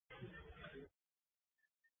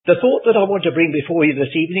The thought that I want to bring before you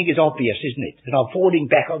this evening is obvious, isn't it? And I'm falling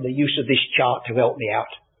back on the use of this chart to help me out.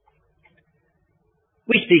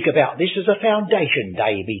 We speak about this as a Foundation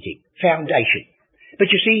Day meeting. Foundation. But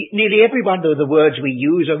you see, nearly every one of the words we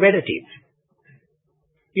use are relative.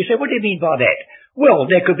 You say, what do you mean by that? Well,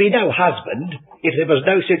 there could be no husband if there was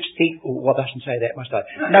no such thing. Oh, I mustn't say that, must I?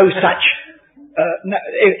 No such.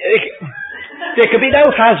 There could be no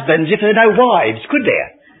husbands if there are no wives, could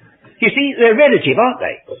there? You see, they're relative, aren't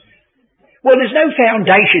they? Well, there's no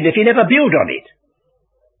foundation if you never build on it.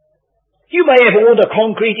 You may have all the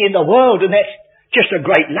concrete in the world, and that's just a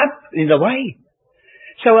great lump in the way.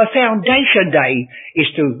 So a foundation day is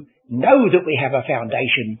to know that we have a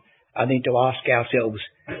foundation, and then to ask ourselves,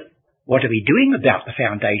 what are we doing about the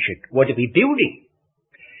foundation? What are we building?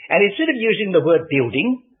 And instead of using the word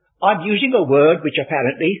building, I'm using a word which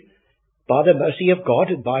apparently, by the mercy of God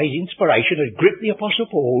and by his inspiration, has gripped the Apostle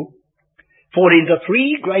Paul. For in the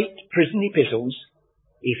three great prison epistles,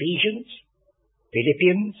 Ephesians,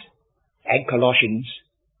 Philippians, and Colossians,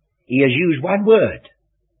 he has used one word,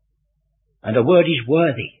 and the word is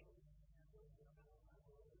worthy.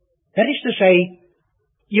 That is to say,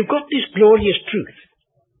 you've got this glorious truth.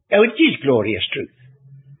 Oh, it is glorious truth.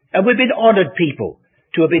 And we've been honoured people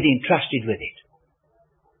to have been entrusted with it.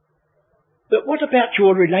 But what about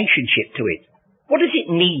your relationship to it? What does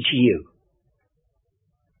it mean to you?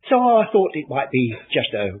 So I thought it might be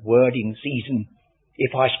just a word in season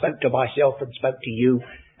if I spoke to myself and spoke to you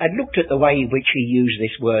and looked at the way in which he used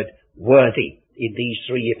this word worthy in these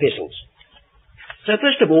three epistles. So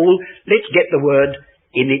first of all, let's get the word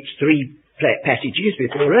in its three passages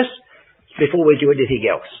before us before we do anything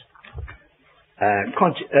else.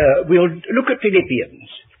 We'll look at Philippians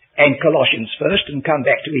and Colossians first and come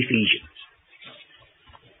back to Ephesians.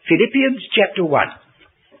 Philippians chapter 1.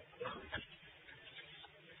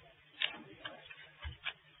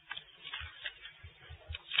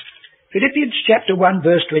 Philippians chapter 1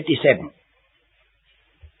 verse 27.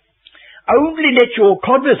 Only let your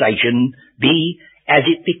conversation be as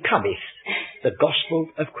it becometh the gospel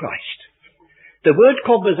of Christ. The word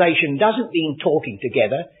conversation doesn't mean talking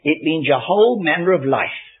together, it means your whole manner of life.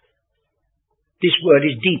 This word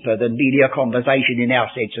is deeper than merely a conversation in our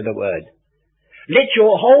sense of the word. Let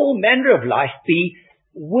your whole manner of life be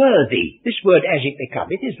worthy. This word as it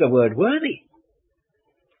becometh is the word worthy.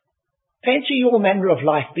 Fancy your manner of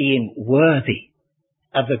life being worthy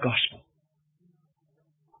of the gospel.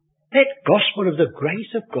 That gospel of the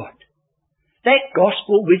grace of God. That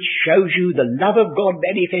gospel which shows you the love of God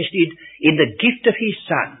manifested in the gift of his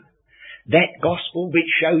Son. That gospel which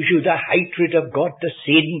shows you the hatred of God to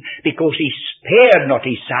sin because he spared not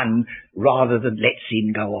his Son rather than let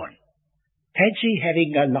sin go on. Fancy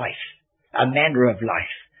having a life, a manner of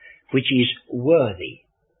life, which is worthy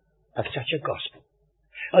of such a gospel.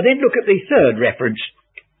 And then look at the third reference,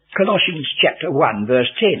 Colossians chapter 1, verse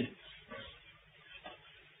 10.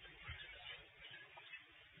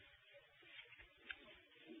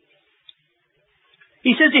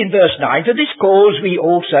 He says in verse 9, "For this cause we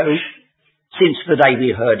also, since the day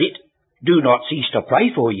we heard it, do not cease to pray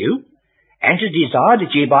for you, and to desire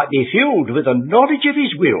that ye might be filled with the knowledge of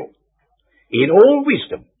his will, in all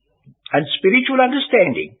wisdom and spiritual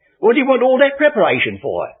understanding." What do you want all that preparation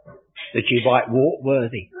for? That you might walk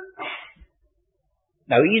worthy.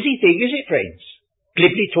 No easy thing, is it, friends?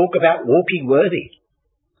 Glibly talk about walking worthy.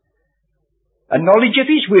 A knowledge of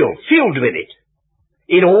his will, filled with it,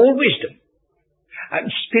 in all wisdom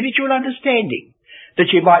and spiritual understanding,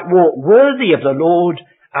 that you might walk worthy of the Lord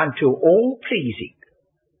unto all pleasing,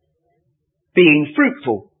 being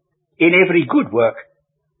fruitful in every good work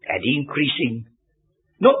and increasing,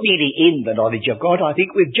 not merely in the knowledge of God. I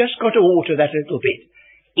think we've just got to alter that a little bit.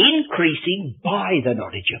 Increasing by the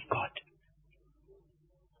knowledge of God.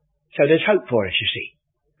 So there's hope for us, you see.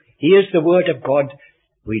 Here's the word of God.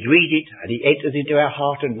 We read it and it enters into our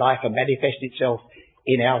heart and life and manifests itself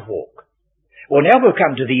in our walk. Well, now we'll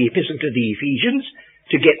come to the epistle to the Ephesians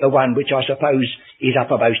to get the one which I suppose is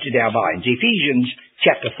uppermost in our minds. Ephesians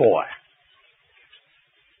chapter 4.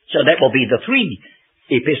 So that will be the three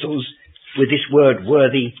epistles with this word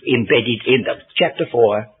worthy embedded in them. Chapter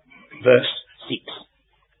 4, verse 6.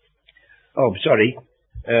 Oh, sorry.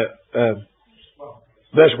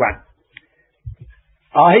 Verse 1.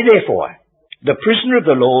 I, therefore, the prisoner of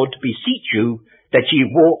the Lord, beseech you that ye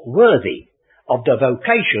walk worthy of the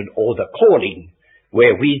vocation or the calling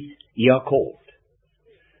wherewith ye are called.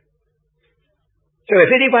 So if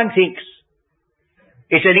anyone thinks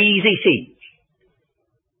it's an easy thing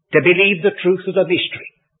to believe the truth of the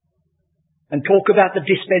mystery and talk about the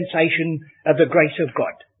dispensation of the grace of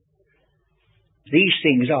God, these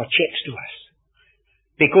things are checks to us.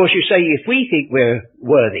 Because you see, if we think we're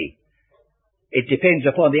worthy, it depends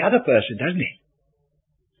upon the other person, doesn't it?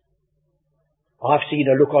 I've seen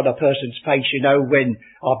a look on a person's face, when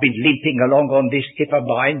I've been limping along on this hip of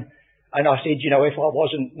mine, and I said, if I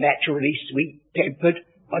wasn't naturally sweet-tempered,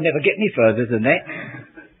 I'd never get any further than that.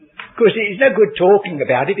 Because it's no good talking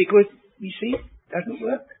about it, because, you see, it doesn't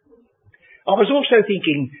work. I was also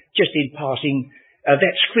thinking, just in passing,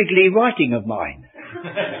 that squiggly writing of mine.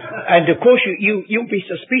 And of course you'll be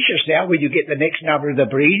suspicious now when you get the next number of the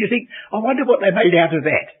breed. You think, I wonder what they made out of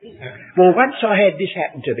that. Well, once I had this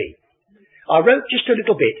happen to me. I wrote just a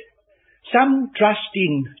little bit. Some trust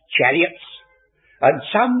in chariots and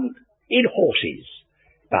some in horses,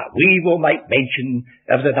 but we will make mention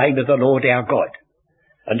of the name of the Lord our God.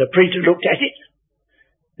 And the printer looked at it.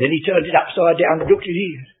 Then he turned it upside down and looked at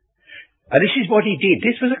it. And this is what he did.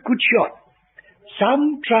 This was a good shot.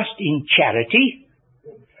 Some trust in charity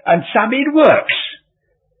and some in works,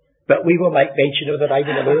 but we will make mention of the name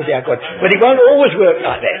of the Lord our God. But it won't always work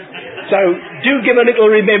like that. So do give a little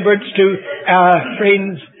remembrance to our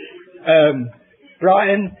friends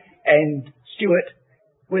Brian and Stuart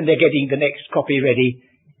when they're getting the next copy ready,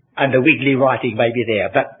 and the wiggly writing may be there.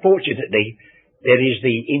 But fortunately, there is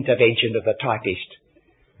the intervention of the typist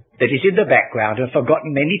that is in the background and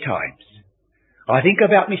forgotten many times. I think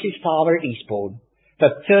about Mrs. Farmer at Eastbourne for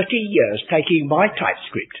 30 years taking my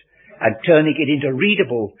typescript and turning it into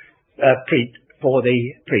readable print for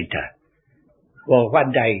the printer. Well,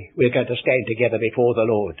 one day we're going to stand together before the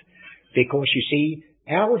Lord, because you see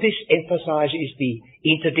how this emphasises the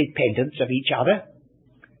interdependence of each other.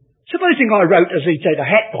 Supposing I wrote, as he said, a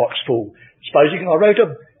hat box full. Supposing I wrote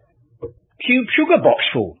a cube sugar box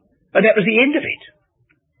full, and that was the end of it.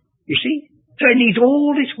 You see? So it needs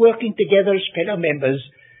all this working together as fellow members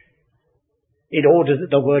in order that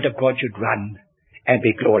the Word of God should run and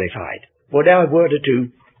be glorified. Well, now a word or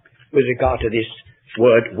two with regard to this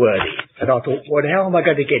word worthy. And I thought, well, how am I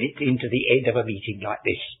going to get it into the end of a meeting like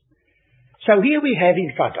this? So here we have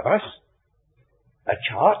in front of us a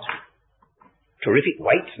chart. Terrific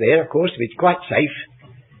weights there, of course, it's quite safe.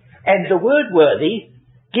 And the word worthy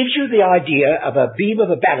gives you the idea of a beam of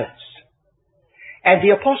a balance. And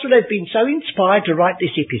the apostle has been so inspired to write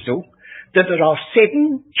this epistle that there are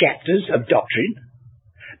 7 chapters of doctrine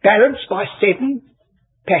balanced by 7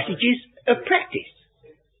 passages of practice.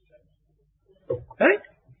 Right?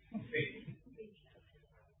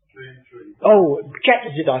 Oh,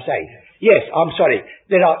 chapters did I say? Yes, I'm sorry.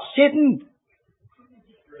 There are 7,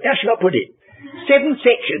 how shall I put it? 7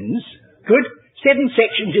 sections, good? 7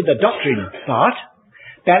 sections in the doctrine part,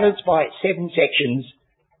 balanced by 7 sections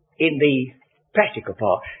in the practical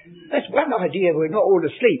part. That's one idea, we're not all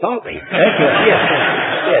asleep, aren't we?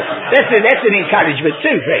 Yes. That's an encouragement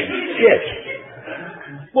too, friends. Yes.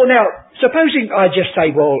 Well now, supposing I just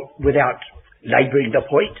say, well, without labouring the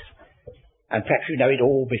point, and perhaps we know it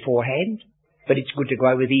all beforehand, but it's good to go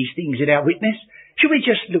over these things in our witness, should we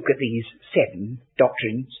just look at these 7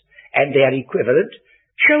 doctrines and their equivalent,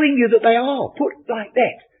 showing you that they are put like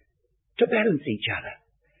that to balance each other.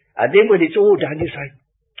 And then when it's all done, you say,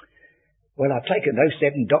 well, I've taken those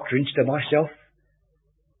 7 doctrines to myself.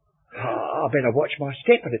 I better watch my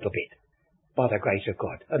step a little bit by the grace of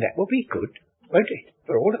God. And that will be good, won't it,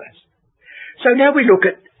 for all of us? So now we look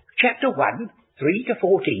at chapter 1, 3 to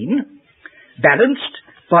 14, balanced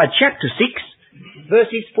by chapter 6,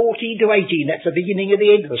 verses 14 to 18. That's the beginning of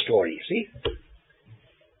the end of the story, you see.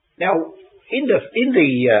 Now, in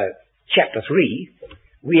the chapter 3,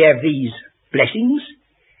 we have these blessings,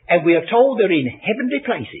 and we are told they're in heavenly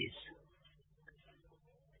places.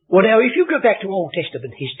 Well, now, if you go back to Old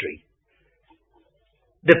Testament history,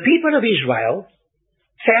 the people of Israel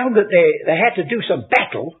found that they had to do some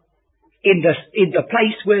battle in the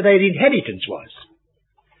place where their inheritance was.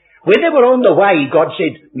 When they were on the way, God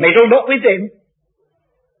said, meddle not with them.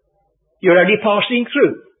 You're only passing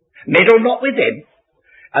through. Meddle not with them.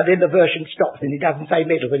 And then the version stops and it doesn't say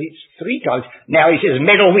meddle, but it's 3 times. Now he says,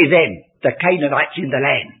 meddle with them, the Canaanites in the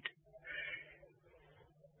land.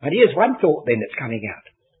 And here's one thought then that's coming out.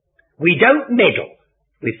 We don't meddle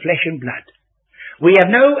with flesh and blood. We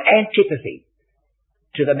have no antipathy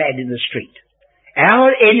to the man in the street.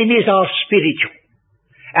 Our enemies are spiritual,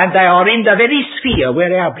 and they are in the very sphere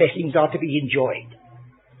where our blessings are to be enjoyed.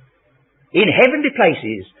 In heavenly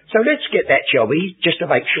places. So let's get that, shall we, just to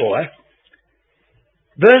make sure.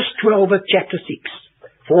 Verse 12 of chapter 6.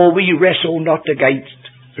 For we wrestle not against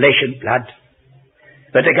flesh and blood,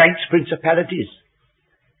 but against principalities,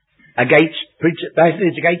 against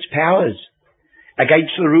powers,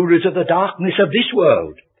 against the rulers of the darkness of this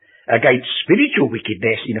world, against spiritual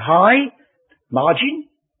wickedness in high margin,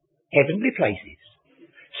 heavenly places.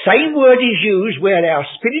 Same word is used where our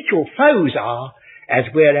spiritual foes are as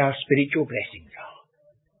where our spiritual blessings are.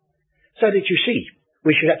 So that you see,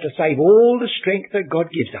 we should have to save all the strength that God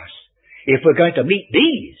gives us if we're going to meet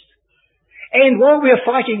these. And while we're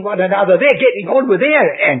fighting one another, they're getting on with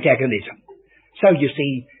their antagonism. So you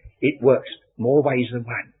see, it works more ways than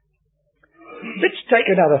one. Let's take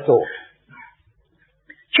another thought.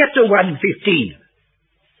 Chapter 1:15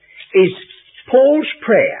 is Paul's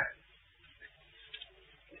prayer.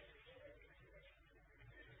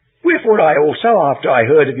 Wherefore I also, after I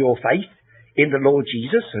heard of your faith in the Lord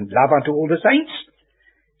Jesus and love unto all the saints,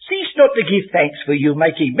 cease not to give thanks for you,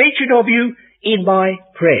 making mention of you in my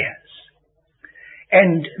prayers.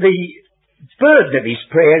 And the burden of his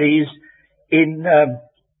prayer is in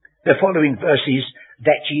the following verses,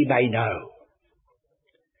 that ye may know.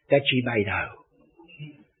 That ye may know.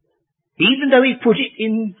 Even though he put it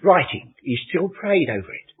in writing, he still prayed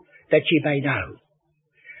over it, that ye may know.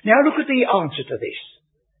 Now look at the answer to this.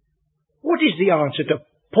 What is the answer to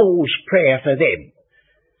Paul's prayer for them?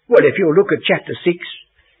 Well, if you look at chapter 6,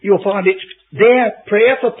 you'll find it's their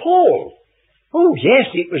prayer for Paul. Oh,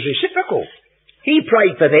 yes, it was reciprocal. He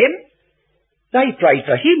prayed for them. They prayed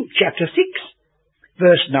for him. Chapter 6,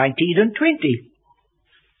 verse 19 and 20.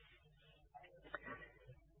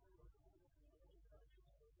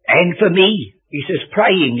 And for me, he says,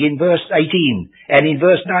 praying in verse 18, and in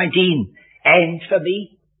verse 19, and for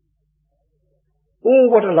me. Oh,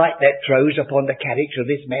 what a light that throws upon the character of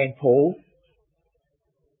this man, Paul.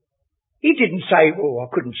 He didn't say, oh,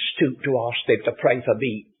 I couldn't stoop to ask them to pray for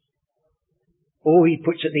me. Oh, he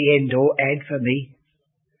puts at the end, oh, and for me.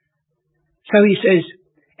 So he says,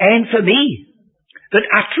 and for me, that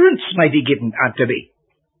utterance may be given unto me,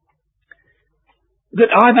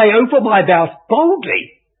 that I may open my mouth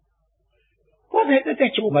boldly. Well,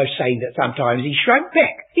 that's almost saying that sometimes he shrunk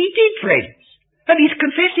back. He did, friends, and he's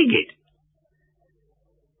confessing it.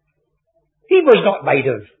 He was not made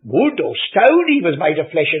of wood or stone, he was made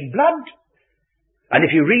of flesh and blood. And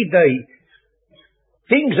if you read the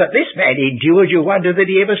things that this man endured, you wonder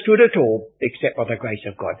that he ever stood at all, except by the grace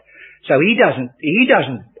of God. So he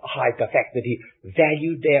doesn't hide the fact that he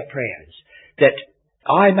valued their prayers, that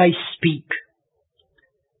I may speak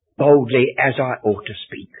boldly as I ought to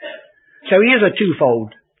speak. So here's a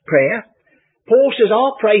twofold prayer. Paul says,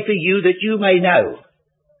 I'll pray for you that you may know,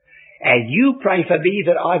 and you pray for me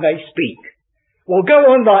that I may speak. Well, go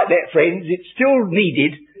on like that, friends. It's still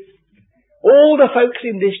needed. All the folks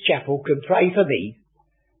in this chapel can pray for me,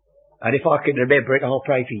 and if I can remember it, I'll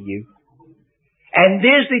pray for you. And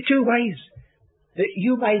there's the two ways that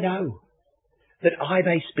you may know, that I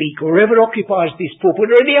may speak, or whoever occupies this pulpit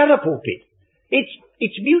or any other pulpit.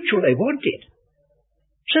 It's mutual, they want it.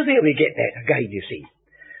 So there we get that again, you see.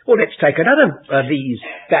 Well, let's take another of these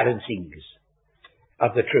balancings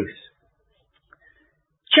of the truth.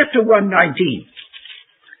 Chapter 1:19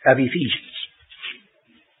 of Ephesians.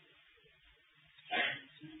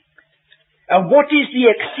 And what is the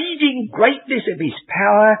exceeding greatness of his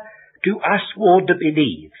power to us who ought to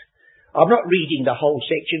believe? I'm not reading the whole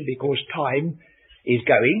section because time is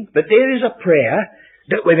going, but there is a prayer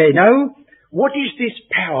that we may know what is this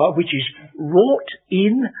power which is wrought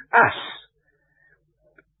in us,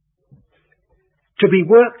 to be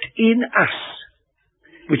worked in us,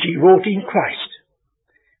 which he wrought in Christ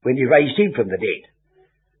when he raised him from the dead.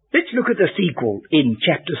 Let's look at the sequel in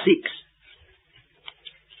chapter 6.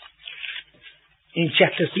 In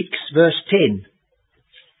chapter 6, verse 10.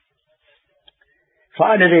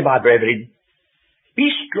 Finally, my brethren,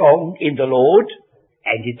 be strong in the Lord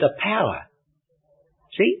and in the power.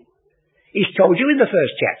 See? He's told you in the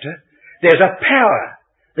first chapter, there's a power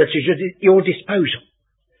that's at your disposal.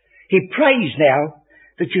 He prays now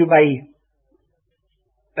that you may,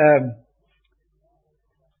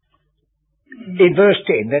 in verse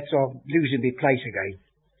 10, I'm losing my place again.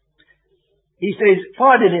 He says,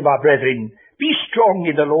 finally, my brethren, be strong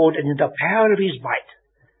in the Lord and in the power of his might.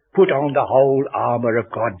 Put on the whole armour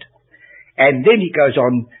of God. And then he goes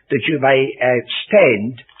on that you may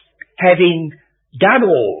stand, having done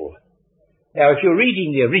all. Now, if you're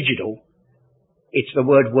reading the original, it's the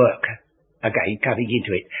word work, again, coming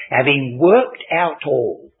into it. Having worked out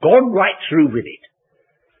all, gone right through with it.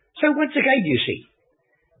 So once again, you see.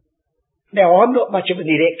 Now, I'm not much of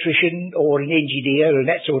an electrician or an engineer and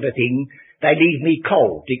that sort of thing. They leave me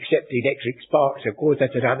cold, except the electric sparks, of course,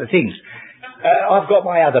 that's another thing. I've got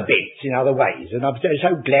my other bits in other ways, and I'm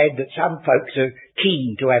so glad that some folks are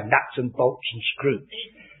keen to have nuts and bolts and screws.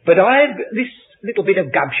 But I have this little bit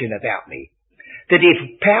of gumption about me, that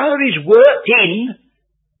if power is worked in,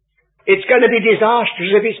 it's going to be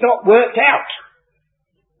disastrous if it's not worked out.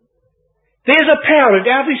 There's a power at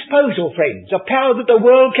our disposal, friends, a power that the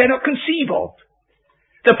world cannot conceive of.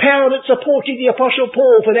 The power that supported the Apostle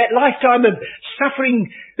Paul for that lifetime of suffering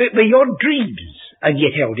beyond dreams, and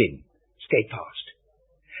yet held him steadfast.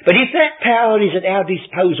 But if that power is at our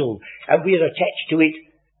disposal and we're attached to it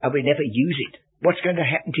and we never use it, what's going to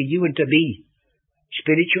happen to you and to me?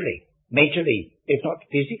 Spiritually, mentally, if not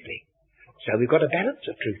physically. So we've got a balance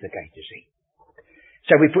of truth again, you see.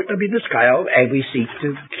 So we put them in the scale and we seek to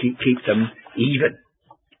keep them even.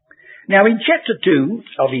 Now in chapter 2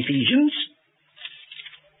 of Ephesians,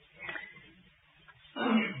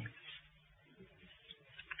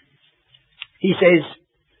 he says,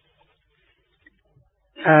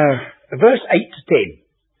 verse 8 to 10,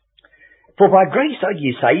 "For by grace are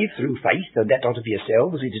ye saved through faith, and that not of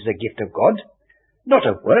yourselves, it is a gift of God, not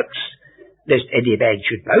of works, lest any man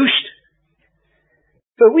should boast.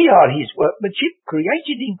 For we are his workmanship,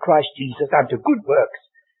 created in Christ Jesus unto good works,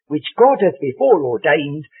 which God hath before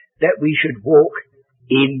ordained that we should walk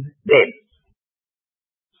in them."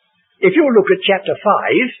 If you look at chapter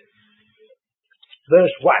 5,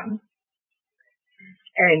 verse 1,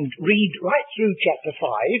 and read right through chapter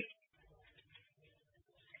 5,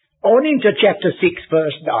 on into chapter 6,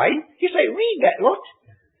 verse 9, you say, read that lot.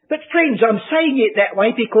 But friends, I'm saying it that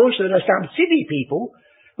way because there are some silly people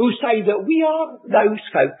who say that we are those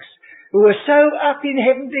folks who are so up in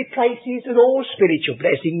heavenly places and all spiritual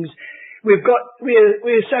blessings. We're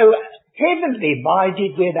so heavenly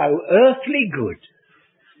minded, we're no earthly good.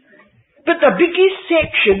 But the biggest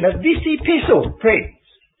section of this epistle, friends,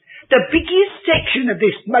 the biggest section of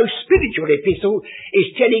this most spiritual epistle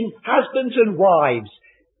is telling husbands and wives,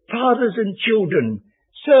 fathers and children,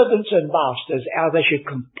 servants and masters how they should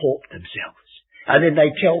comport themselves. And then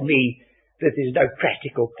they tell me that there's no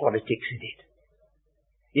practical politics in it.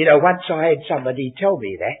 You know, once I had somebody tell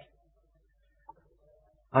me that,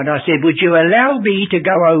 and I said, would you allow me to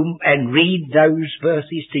go home and read those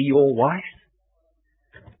verses to your wife?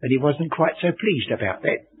 And he wasn't quite so pleased about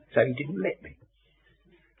that, so he didn't let me.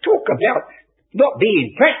 Talk about not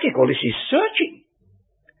being practical, this is searching.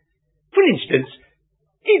 For instance,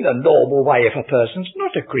 in the normal way, if a person's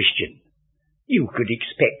not a Christian, you could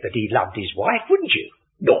expect that he loved his wife, wouldn't you?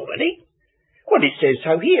 Normally. Well, it says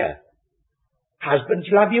so here. Husbands,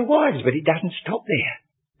 love your wives, but it doesn't stop there.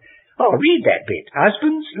 Oh, read that bit.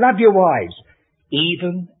 Husbands, love your wives,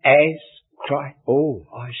 even as Christ. Oh,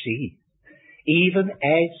 I see. Even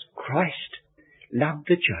as Christ loved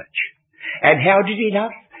the church. And how did he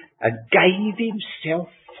love? And gave himself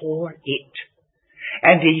for it.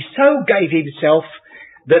 And he so gave himself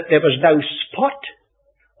that there was no spot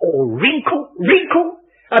or wrinkle,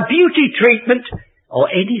 a beauty treatment, or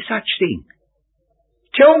any such thing.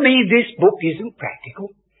 Tell me this book isn't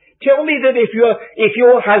practical. Tell me that if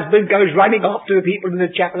your husband goes running after the people in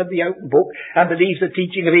the chapel of the open book and believes the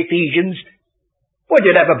teaching of Ephesians, well,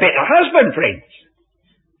 you'll have a better husband, friends.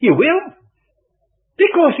 You will.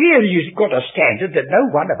 Because here you've got a standard that no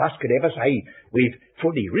one of us could ever say we've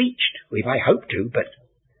fully reached. We may hope to, but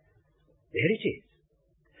there it is.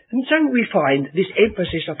 And so we find this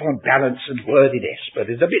emphasis upon balance and worthiness. But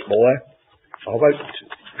there's a bit more. I won't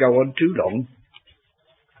go on too long.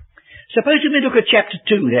 Suppose we look at chapter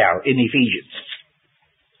 2 now in Ephesians.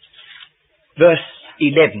 Verse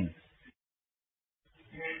 11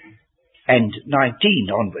 and 19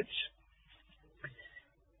 onwards.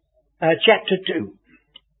 Chapter 2.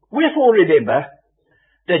 Wherefore remember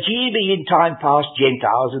that ye be in time past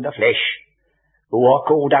Gentiles in the flesh, who are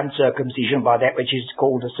called uncircumcision by that which is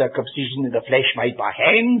called the circumcision in the flesh made by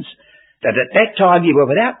hands, that at that time ye were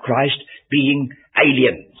without Christ, being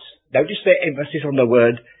aliens. Notice the emphasis on the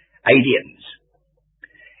word aliens.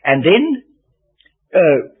 And then,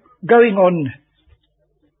 going on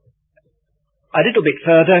a little bit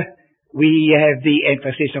further, we have the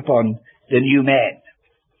emphasis upon the new man.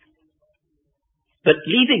 But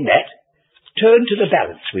leaving that, turn to the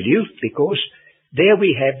balance, will you? Because there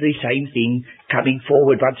we have the same thing coming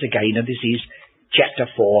forward once again, and this is chapter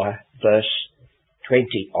 4, verse 20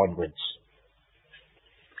 onwards.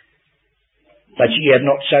 But ye have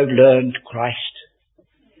not so learned Christ.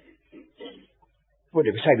 Well,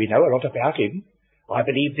 if we say we know a lot about him, I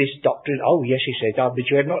believe this doctrine, oh yes, he says, but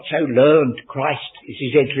you have not so learned Christ. This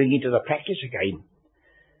is entering into the practice again.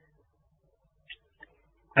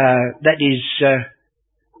 That is,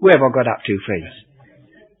 where have I got up to, friends?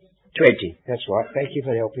 20, that's right, thank you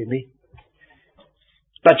for helping me.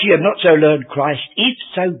 But ye have not so learned Christ, if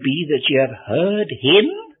so be that ye have heard him,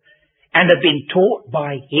 and have been taught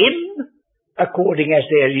by him, according as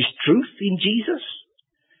there is truth in Jesus,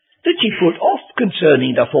 that ye put off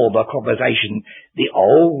concerning the former conversation the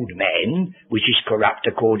old man, which is corrupt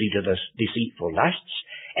according to the deceitful lusts,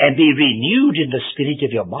 and be renewed in the spirit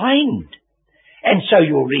of your mind. And so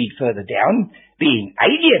you'll read further down, being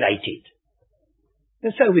alienated.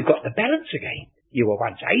 And so we've got the balance again. You were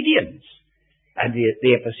once aliens. And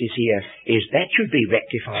the emphasis here is that should be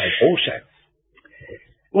rectified also.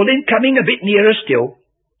 Well, then coming a bit nearer still,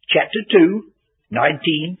 chapter 2,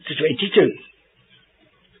 19 to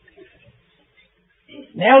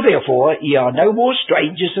 22. Now therefore ye are no more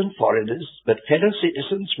strangers and foreigners, but fellow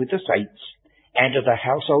citizens with the saints, and of the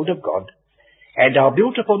household of God, and are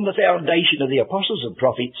built upon the foundation of the apostles and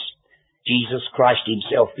prophets, Jesus Christ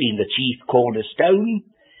himself being the chief cornerstone,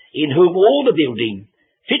 in whom all the building,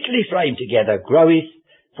 fitly framed together, groweth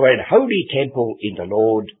for an holy temple in the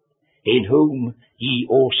Lord, in whom ye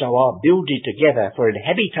also are builded together for an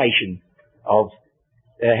habitation of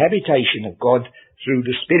God through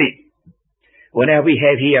the Spirit. Well, now we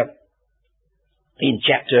have here in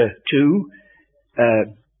chapter 2,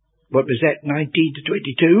 what was that, 19 to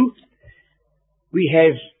 22? We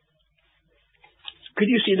have, could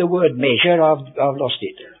you see the word measure? I've lost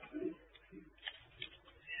it.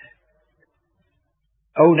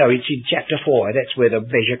 Oh no, it's in chapter 4. That's where the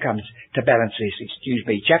measure comes to balance this. Excuse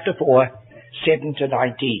me. Chapter 4, 7 to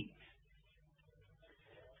 19.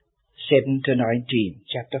 7 to 19.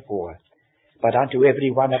 Chapter 4. But unto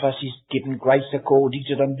every one of us is given grace according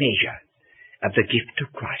to the measure of the gift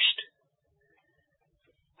of Christ.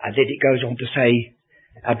 And then it goes on to say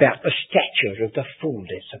about the stature of the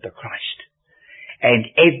fullness of the Christ. And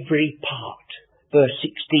every part, verse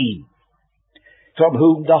 16, from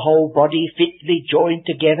whom the whole body fitly joined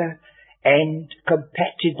together and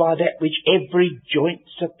compacted by that which every joint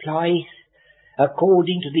supplieth,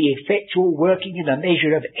 according to the effectual working in the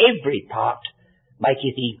measure of every part,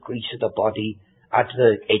 maketh the increase of the body unto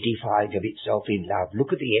the edifying of itself in love.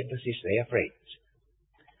 Look at the emphasis there, friends.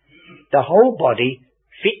 The whole body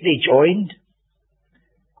fitly joined,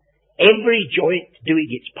 every joint doing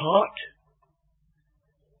its part,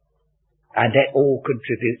 and that all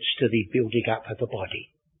contributes to the building up of the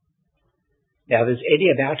body. Now, there's any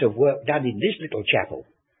amount of work done in this little chapel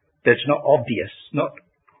that's not obvious, not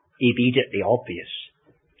immediately obvious,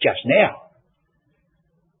 just now.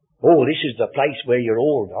 Oh, this is the place where you're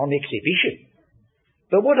all on exhibition.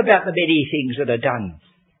 But what about the many things that are done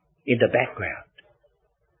in the background?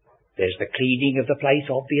 There's the cleaning of the place,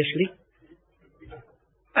 obviously.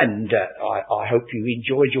 And I hope you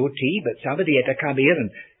enjoyed your tea, but somebody had to come here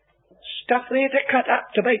and stuff there to cut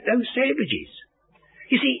up to make those sandwiches.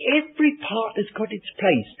 You see, every part has got its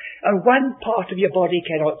place, and one part of your body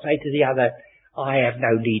cannot say to the other, I have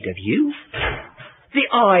no need of you. The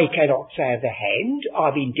eye cannot say of the hand,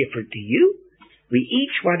 I'm indifferent to you. We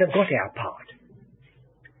each one have got our part.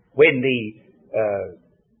 When the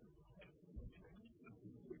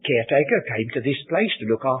caretaker came to this place to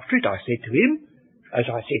look after it, I said to him, as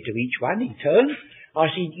I said to each one in turn, I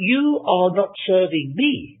said, you are not serving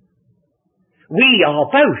me. We are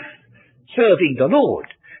both serving the Lord.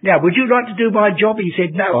 Now, would you like to do my job? He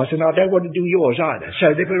said, no. I said, I don't want to do yours either.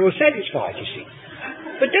 So they were all satisfied, you see.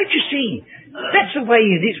 But don't you see, that's the way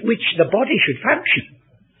in which the body should function.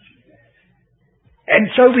 And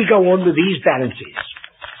so we go on with these balances.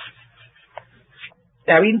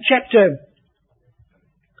 Now, in chapter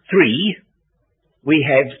 3,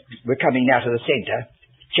 we're coming now to the centre,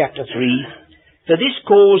 chapter 3. For this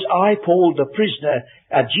cause I, Paul, the prisoner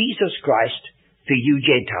of Jesus Christ, for you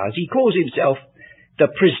Gentiles. He calls himself the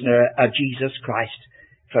prisoner of Jesus Christ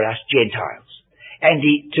for us Gentiles. And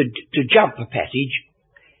to jump a passage,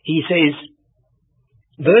 he says,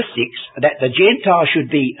 verse 6, that the Gentiles should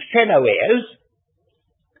be fellow heirs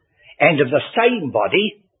and of the same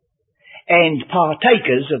body and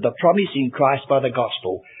partakers of the promise in Christ by the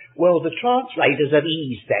gospel. Well, the translators have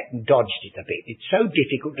eased that and dodged it a bit. It's so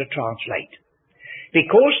difficult to translate.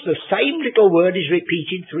 Because the same little word is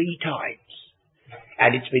repeated 3 times.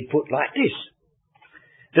 And it's been put like this.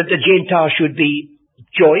 That the Gentiles should be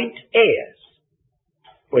joint heirs.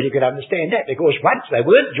 Well, you can understand that, because once they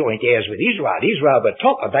weren't joint heirs with Israel. Israel were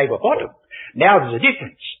top and they were bottom. Now there's a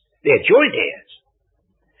difference. They're joint heirs.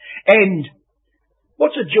 And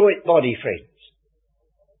what's a joint body, friends?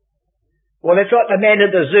 Well, it's like the man at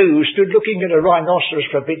the zoo stood looking at a rhinoceros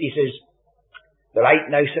for a bit. He says, there ain't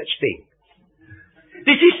no such thing.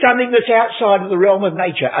 This is something that's outside of the realm of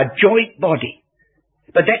nature, a joint body.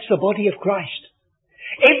 But that's the body of Christ.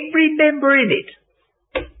 Every member in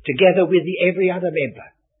it, together with every other member.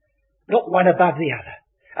 Not one above the other.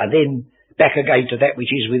 And then back again to that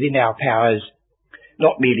which is within our powers.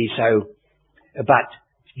 Not merely so, but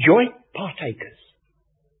joint partakers.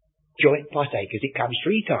 joint partakers. It comes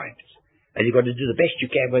 3 times. And you've got to do the best you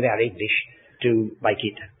can with our English to make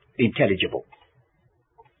it intelligible.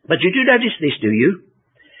 But you do notice this, do you?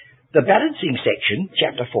 The balancing section,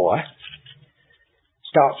 chapter 4,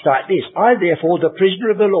 starts like this. I, therefore, the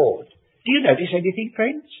prisoner of the Lord. Do you notice anything,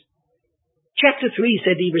 friends? Chapter 3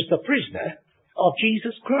 said he was the prisoner of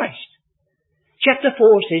Jesus Christ. Chapter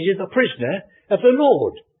 4 says he's the prisoner of the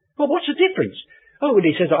Lord. Well, what's the difference? Oh, well,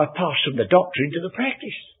 he says, I've passed from the doctrine to the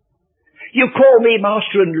practice. You call me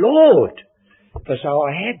Master and Lord, for so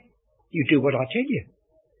I have. You do what I tell you.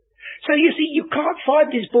 So you see, you can't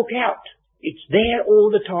find this book out. It's there all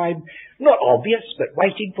the time, not obvious, but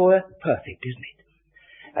waiting for a perfect, isn't it?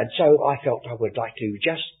 And so I felt I would like to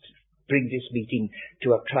just bring this meeting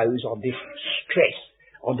to a close on this stress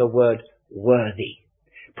on the word worthy.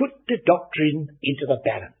 Put the doctrine into the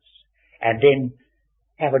balance and then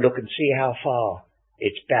have a look and see how far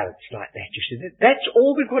it's balanced like that. You see, that's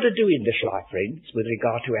all we've got to do in this life, friends, with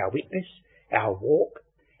regard to our witness, our walk,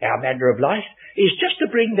 our manner of life, is just to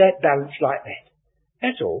bring that balance like that.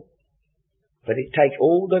 That's all. But it takes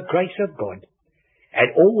all the grace of God and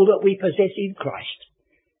all that we possess in Christ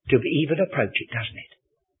to even approach it, doesn't it?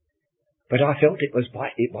 But I felt it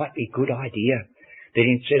might be a good idea that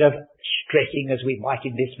instead of stressing as we might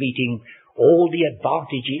in this meeting all the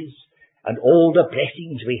advantages and all the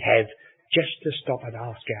blessings we have, just to stop and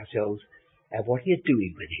ask ourselves, and what are you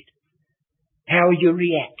doing with it? How are you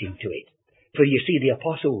reacting to it? For you see, the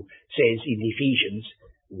apostle says in Ephesians,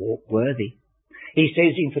 walk worthy. He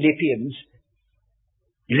says in Philippians,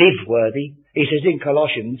 live worthy. He says in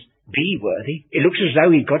Colossians, be worthy. It looks as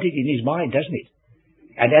though he got it in his mind, doesn't it?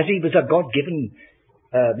 And as he was a God-given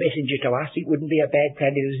messenger to us, it wouldn't be a bad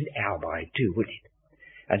plan if it was in our mind too, would it?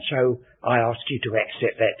 And so I ask you to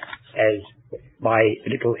accept that as my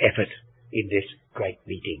little effort in this great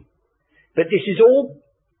meeting. But this is all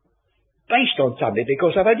based on something,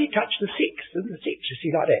 because I've only touched the 6th and the 6th, you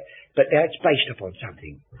see, like that. But now it's based upon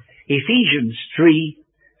something. Ephesians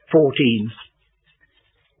 3:14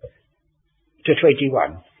 to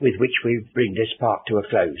 21, with which we bring this part to a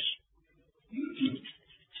close.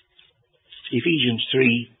 Ephesians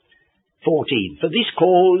 3:14. For this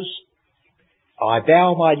cause I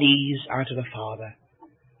bow my knees unto the Father.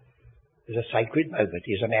 There's a sacred moment.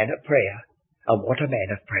 He's a man of prayer. And what a man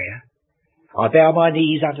of prayer. I bow my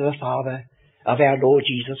knees unto the Father of our Lord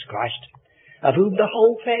Jesus Christ, of whom the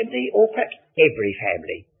whole family, or perhaps every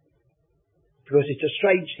family, because it's a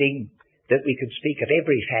strange thing that we can speak of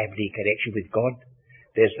every family in connection with God.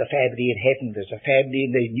 There's the family in heaven, there's a family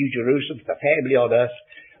in the New Jerusalem, there's a family on earth,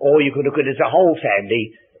 or you could look at it as a whole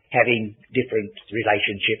family having different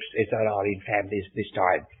relationships as there are in families this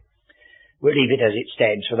time. We'll leave it as it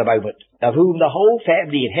stands for the moment. Of whom the whole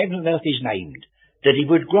family in heaven and earth is named, that he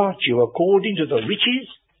would grant you according to the riches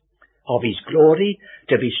of his glory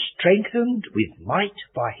to be strengthened with might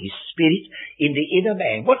by his Spirit in the inner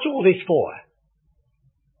man. What's all this for?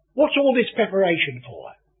 What's all this preparation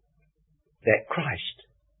for? That Christ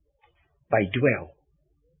may dwell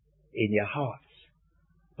in your hearts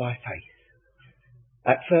by faith.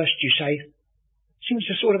 At first you say, seems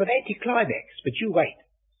a sort of an anticlimax, but you wait.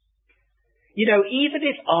 You know, even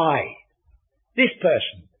if this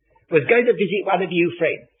person, was going to visit one of you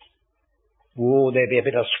friends, there'd be a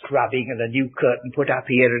bit of scrubbing and a new curtain put up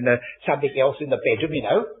here and something else in the bedroom, you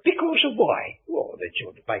know. Because of why? Well, they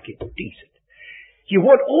should make it decent. You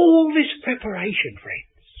want all this preparation,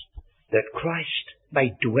 friends, that Christ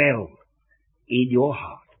may dwell in your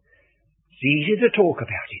heart. It's easy to talk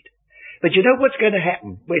about it. But you know what's going to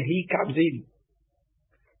happen when he comes in?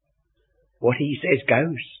 What he says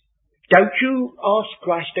goes. Don't you ask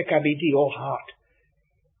Christ to come into your heart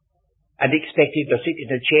and expect him to sit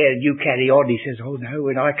in a chair and you carry on. He says, oh no,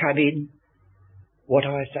 when I come in, what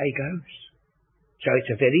I say goes. So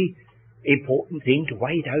it's a very important thing to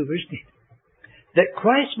wait over, isn't it? That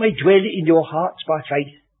Christ may dwell in your hearts by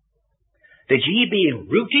faith, that ye being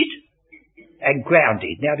rooted and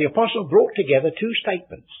grounded. Now the apostle brought together 2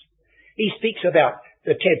 statements. He speaks about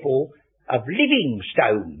the temple of living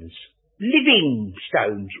stones,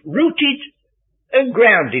 rooted and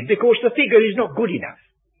grounded, because the figure is not good enough.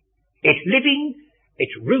 It's living,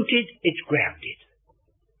 it's rooted, it's grounded.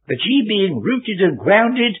 But ye being rooted and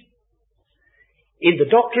grounded in the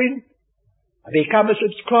doctrine, become a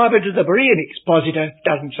subscriber to the Berean expositor,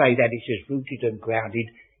 doesn't say that, it says rooted and grounded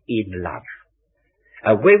in love.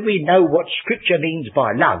 And when we know what Scripture means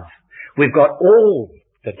by love, we've got all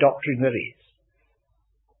the doctrine there is.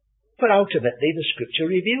 But ultimately the Scripture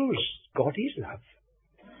reveals God is love.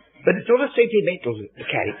 But it's not a sentimental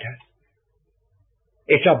character.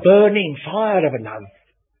 It's a burning fire of a love.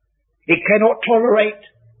 It cannot tolerate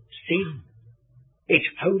sin. It's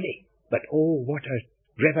holy. But oh, what a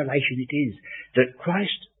revelation it is that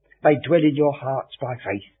Christ may dwell in your hearts by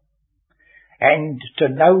faith, and to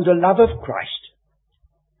know the love of Christ,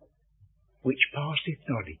 which passeth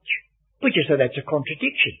knowledge. Which is, so that's a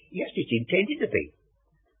contradiction. Yes, it's intended to be.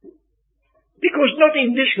 Because not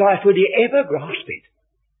in this life will you ever grasp it.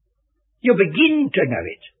 You begin to know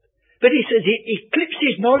it. But he says it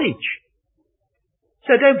eclipses knowledge.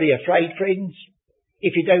 So don't be afraid, friends,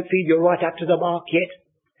 if you don't feel you're right up to the mark yet.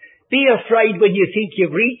 Be afraid when you think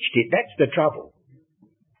you've reached it. That's the trouble.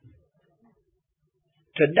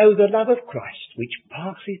 To know the love of Christ, which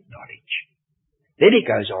passeth knowledge. Then it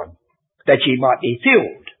goes on, that ye might be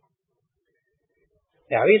filled.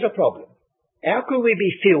 Now here's a problem. How can we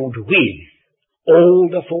be filled with all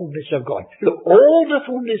the fullness of God? Look, all the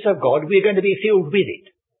fullness of God, we're going to be filled with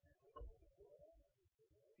it.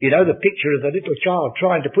 You know the picture of the little child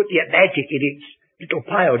trying to put the magic in its little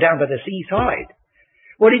pail down by the seaside.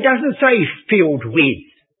 Well, it doesn't say filled with.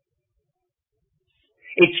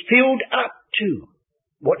 It's filled up to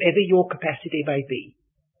whatever your capacity may be.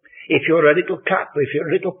 If you're a little cup, if you're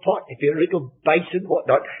a little pot, if you're a little basin,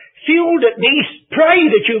 whatnot, filled at least, pray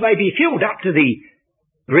that you may be filled up to the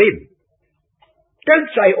brim. Don't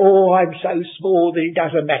say, oh, I'm so small that it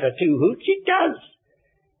doesn't matter two hoots. It does.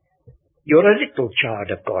 You're a little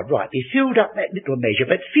child of God, right? Be filled up that little measure,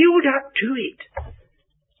 but filled up to it.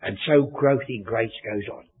 And so growth in grace goes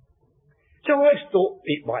on. So I thought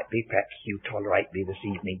it might be perhaps you tolerate me this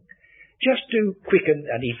evening, just to quicken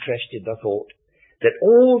an interest in the thought that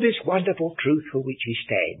all this wonderful truth for which we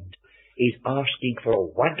stand is asking for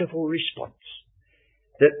a wonderful response,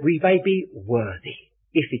 that we may be worthy,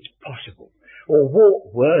 if it's possible, or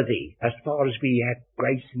walk worthy as far as we have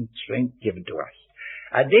grace and strength given to us.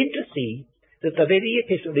 And then to see that the very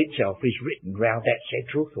epistle itself is written round that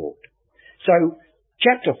central thought. So,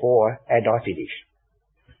 chapter 4, and I finish.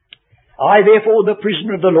 I therefore, the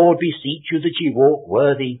prisoner of the Lord, beseech you that ye walk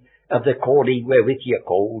worthy of the calling wherewith ye are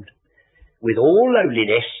called, with all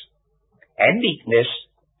lowliness and meekness.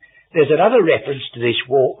 There's another reference to this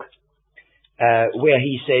walk, where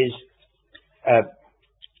he says,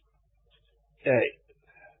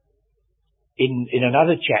 in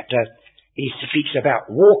another chapter, he speaks about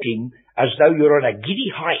walking as though you're on a giddy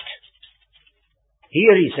height.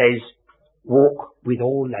 Here he says, walk with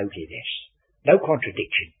all lowliness. No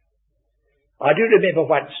contradiction. I do remember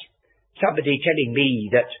once somebody telling me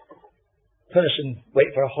that person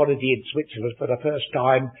went for a holiday in Switzerland for the first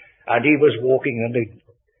time, and he was walking, and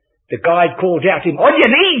the guide called out to him, on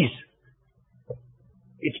your knees!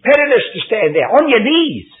 It's perilous to stand there. On your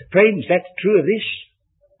knees! Friends, that's true of this.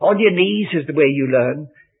 On your knees is the way you learn.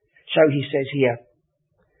 So he says here,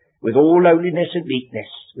 with all lowliness and meekness,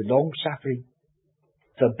 with long suffering,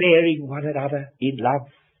 forbearing one another in love,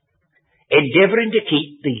 endeavouring to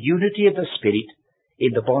keep the unity of the Spirit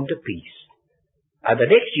in the bond of peace. And the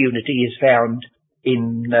next unity is found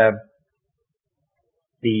in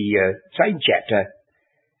the same chapter,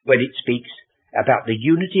 when it speaks about the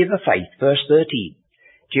unity of the faith, verse 13,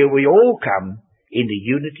 till we all come in the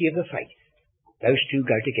unity of the faith. Those two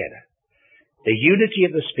go together. The unity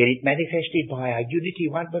of the Spirit manifested by our unity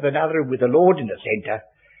one with another and with the Lord in the centre,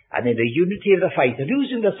 and then the unity of the faith. And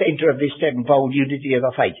who's in the centre of this sevenfold unity of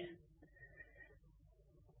the faith?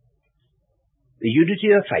 The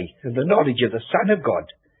unity of the faith and the knowledge of the Son of God,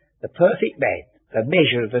 the perfect man, the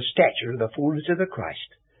measure of the stature of the fullness of the Christ.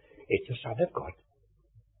 It's the Son of God,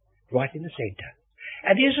 right in the centre.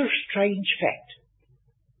 And here's a strange fact.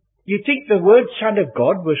 You'd think the word Son of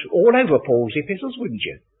God was all over Paul's epistles, wouldn't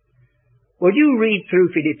you? Well, you read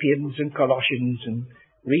through Philippians and Colossians and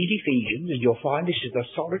read Ephesians, and you'll find this is a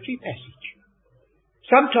solitary passage.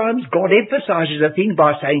 Sometimes God emphasizes a thing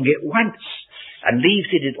by saying it once and leaves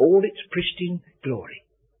it in all its pristine glory.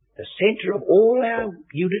 The centre of all our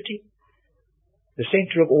unity, the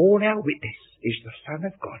centre of all our witness is the Son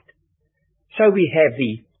of God. So we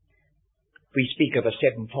speak of a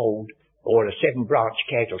sevenfold or a seven-branch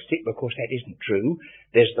candlestick. Of course, that isn't true.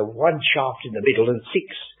 There's the one shaft in the middle and 6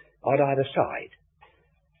 on either side.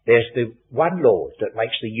 There's the one Lord that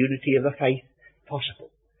makes the unity of the faith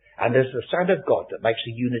possible. And there's the Son of God that makes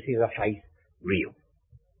the unity of the faith real.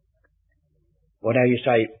 Well, now you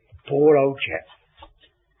say, poor old chap.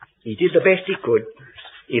 He did the best he could.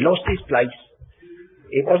 He lost his place.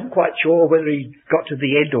 He wasn't quite sure whether he got to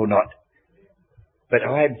the end or not. But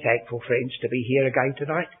I am thankful, friends, to be here again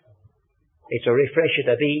tonight. It's a refresher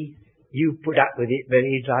to be. You put up with it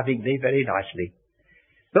very lovingly, very nicely.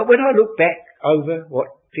 But when I look back over,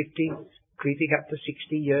 50, creeping up to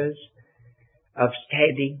 60 years of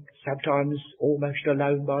standing, sometimes almost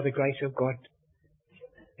alone by the grace of God,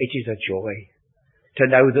 It is a joy to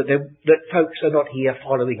know that folks are not here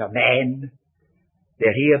following a man.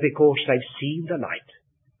 They're here because they've seen the light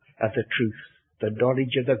of the truth, the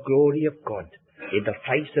knowledge of the glory of God in the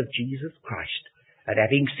face of Jesus Christ. And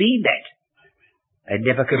having seen that, and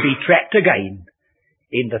never can be trapped again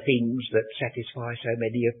in the things that satisfy so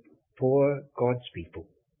many of poor God's people.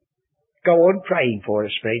 Go on praying for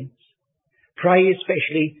us, friends. Pray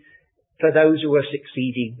especially for those who are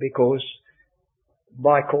succeeding, because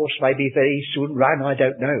my course may be very soon run, I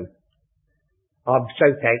don't know. I'm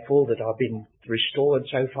so thankful that I've been restored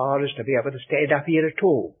so far as to be able to stand up here at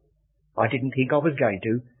all. I didn't think I was going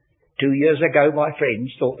to. 2 years ago, my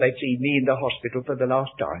friends thought they'd seen me in the hospital for the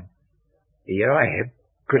last time. Here I am.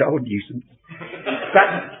 Good old nuisance. But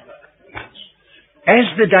as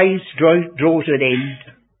the days draw to an end,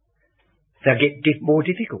 they get more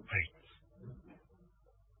difficult, friends.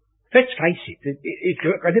 Let's face it, it's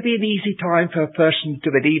going to be an easy time for a person to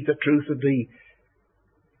believe the truth of the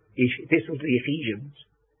epistle to the Ephesians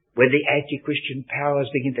when the anti-Christian powers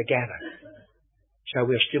begin to gather. So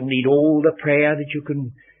we'll still need all the prayer that you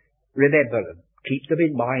can remember them. Keep them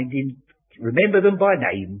in mind, remember them by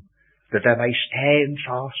name, that they may stand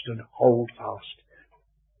fast and hold fast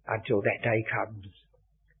until that day comes.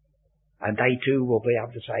 And they too will be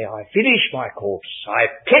able to say, I've finished my course,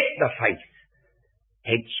 I've kept the faith.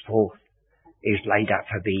 Henceforth is laid up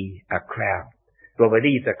for me a crown. Well, we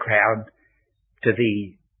leave the crown to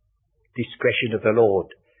the discretion of the Lord,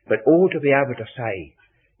 but all to be able to say,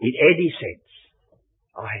 in any sense,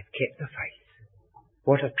 I have kept the faith.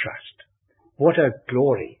 What a trust. What a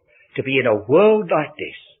glory to be in a world like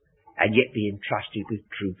this and yet be entrusted with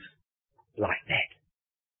truth like that.